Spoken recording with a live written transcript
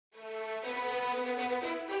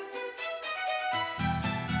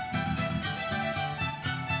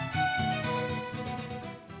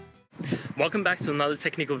Welcome back to another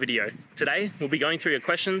technical video. Today, we'll be going through your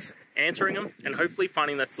questions, answering them, and hopefully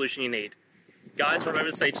finding that solution you need. Guys, remember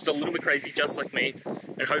to stay just a little bit crazy just like me,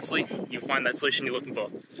 and hopefully you'll find that solution you're looking for.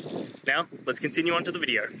 Now, let's continue on to the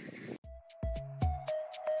video.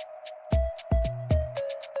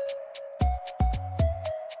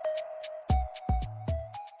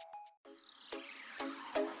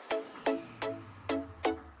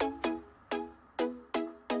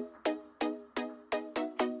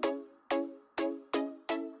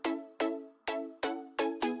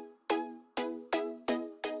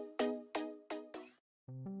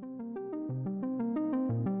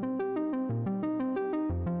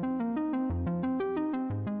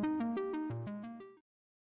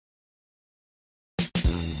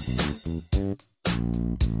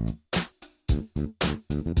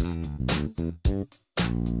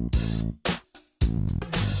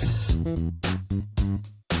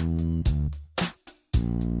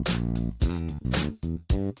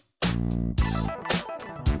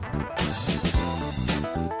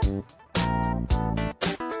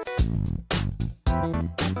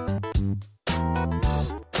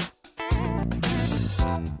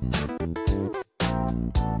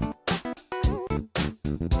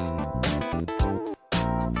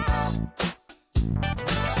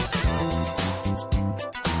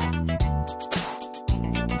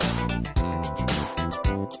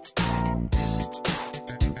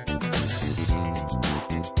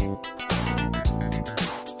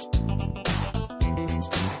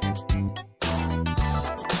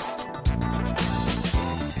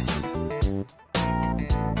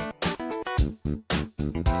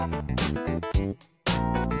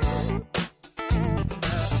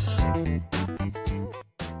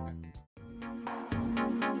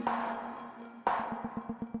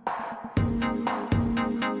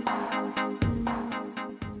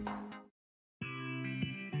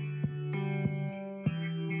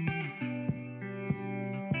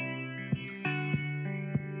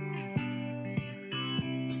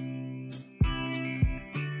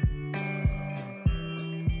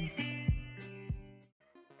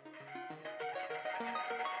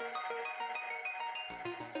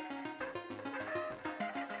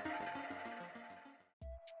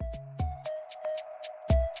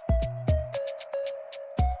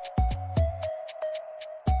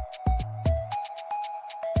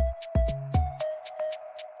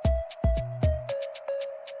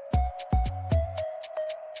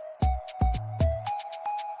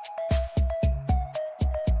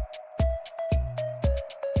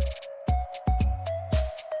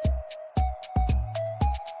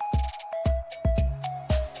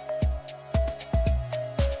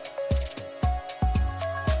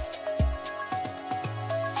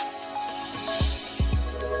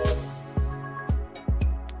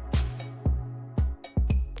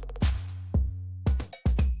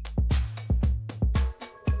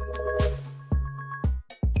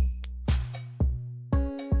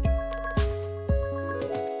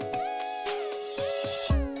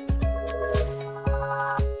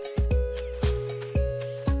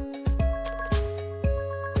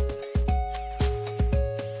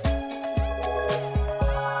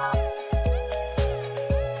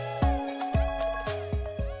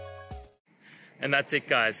 And that's it,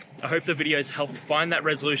 guys. I hope the videos helped find that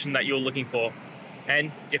resolution that you're looking for.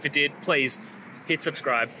 And if it did, please hit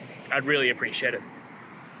subscribe. I'd really appreciate it.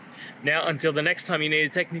 Now, until the next time you need a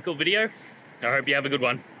technical video, I hope you have a good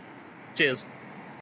one. Cheers.